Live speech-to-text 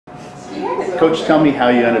Coach, tell me how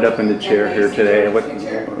you ended up in the chair here today. What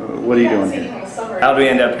are you doing here? How do we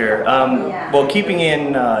end up here? Well, keeping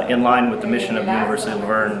in line with the mission of the University of La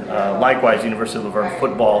Verne, likewise, University of La Verne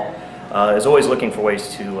football is always looking for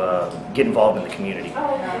ways to get involved in the community.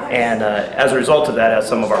 And as a result of that, as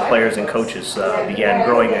some of our players and coaches began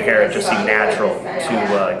growing their hair, it just seemed natural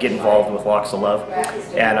to get involved with Locks of Love.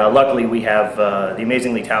 And luckily, we have the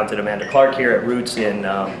amazingly talented Amanda Clark here at Roots in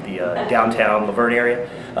the downtown La Verne area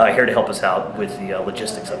here to help us out with the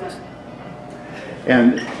logistics of this.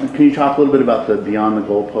 And can you talk a little bit about the Beyond the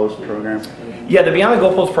Goalpost program? Yeah, the Beyond the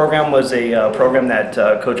Goalpost program was a program that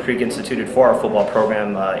Coach Krieg instituted for our football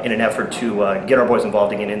program in an effort to get our boys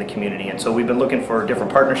involved again in the community. And so we've been looking for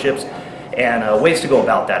different partnerships and ways to go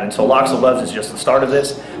about that. And so Locks of Love is just the start of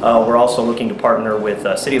this. We're also looking to partner with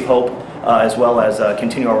City of Hope as well as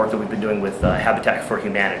continue our work that we've been doing with Habitat for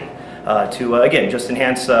Humanity to, again, just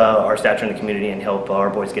enhance our stature in the community and help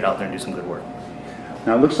our boys get out there and do some good work.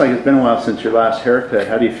 Now, it looks like it's been a while since your last haircut.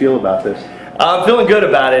 How do you feel about this? I'm feeling good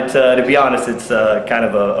about it. To be honest, it's kind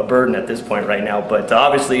of a burden at this point right now, but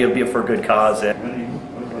obviously it'll be for a good cause.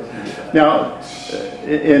 Now,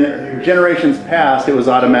 in generations past, it was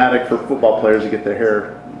automatic for football players to get their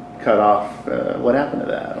hair cut off. What happened to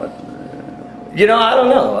that? You know, I don't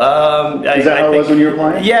know. Is that how it was when you were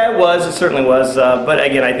playing? Yeah, it was. It certainly was. But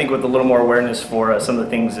again, I think with a little more awareness for some of the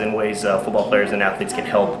things and ways football players and athletes can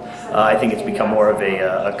help, I think it's become more of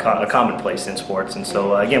a commonplace in sports. And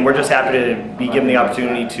so, again, we're just happy to be given the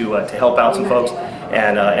opportunity to help out some folks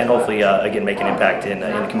and hopefully, again, make an impact in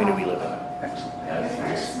the community we live in.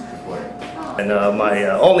 Excellent. And my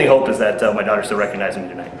only hope is that my daughter still recognizes me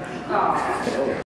tonight.